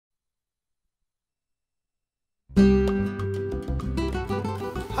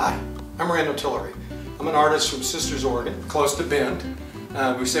Hi, I'm Randall Tillery. I'm an artist from Sisters, Oregon, close to Bend.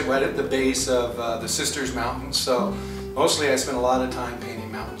 We sit right at the base of the Sisters Mountains, so mostly I spend a lot of time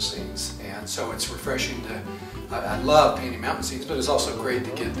painting mountain scenes, and so it's refreshing to, I love painting mountain scenes, but it's also great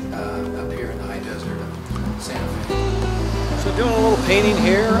to get up here in the high desert of Santa Fe. So doing a little painting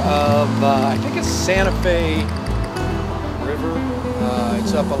here of, I think it's Santa Fe River.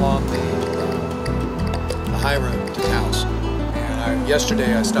 It's up along the high road to Taos. And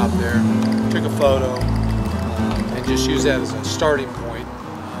yesterday I stopped there, took a photo, and just used that as a starting point.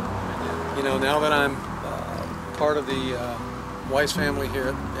 You know, now that I'm part of the Weiss family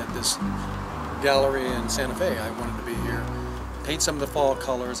here at this gallery in Santa Fe, I wanted to be here, paint some of the fall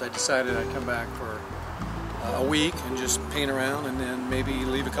colors. I decided I'd come back for a week and just paint around and then maybe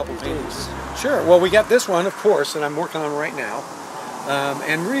leave a couple paintings. Sure, well we got this one of course that I'm working on right now.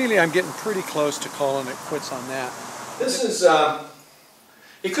 And really I'm getting pretty close to calling it quits on that. This is,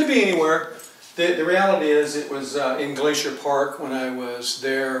 it could be anywhere. The reality is it was in Glacier Park when I was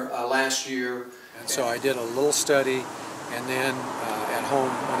there last year. And so I did a little study and then at home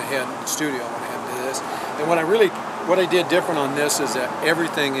went ahead in the studio went ahead and did this. And what I did different on this is that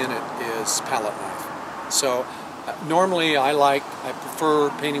everything in it is palette knife. So normally I prefer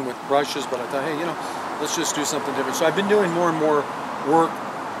painting with brushes, but I thought, hey, you know, let's just do something different. So I've been doing more and more work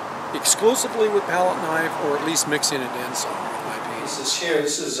exclusively with palette knife, or at least mixing it in some with my paints.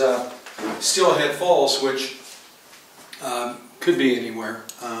 This is Steelhead Falls, which could be anywhere.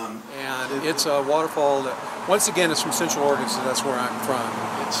 And it's a waterfall that, once again, is from Central Oregon, so that's where I'm from.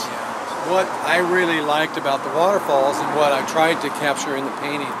 It's what I really liked about the waterfalls and what I tried to capture in the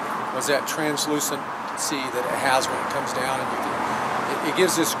painting was that translucency that it has when it comes down, and it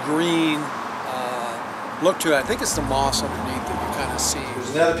gives this green look to it. I think it's the moss underneath that you kind of see.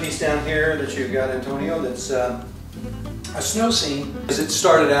 There's another piece down here that you've got, Antonio, that's a snow scene. It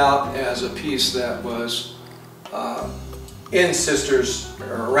started out as a piece that was in Sisters,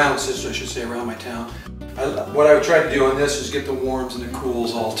 or around Sisters, I should say, around my town. What I would try to do on this is get the warms and the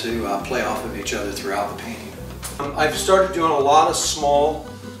cools all to play off of each other throughout the painting. I've started doing a lot of small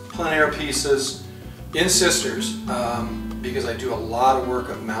plein air pieces in Sisters because I do a lot of work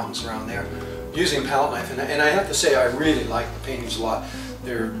of mountains around there using palette knife, and I have to say I really like the paintings a lot.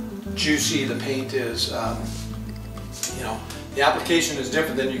 They're juicy, the paint is, you know, the application is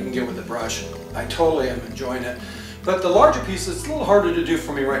different than you can get with the brush. I totally am enjoying it. But the larger pieces, it's a little harder to do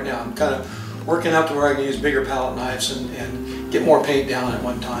for me right now. I'm kind of working up to where I can use bigger palette knives and get more paint down at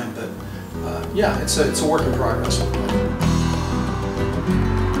one time, but yeah, it's a work in progress.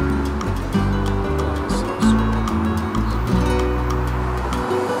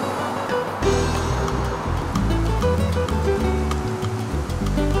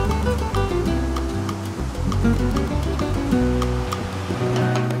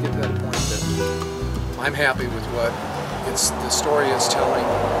 I'm happy with what the story is telling.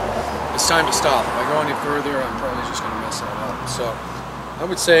 It's time to stop. If I go any further, I'm probably just going to mess that up. So I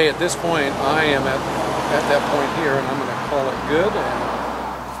would say at this point, I am at that point here, and I'm going to call it good, and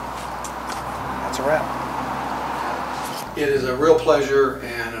that's a wrap. It is a real pleasure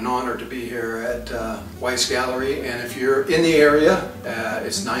and an honor to be here at Weiss Gallery, and if you're in the area,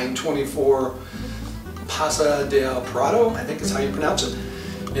 it's 924 Paso del Prado, I think is how you pronounce it,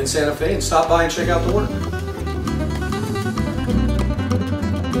 in Santa Fe, and stop by and check out the work.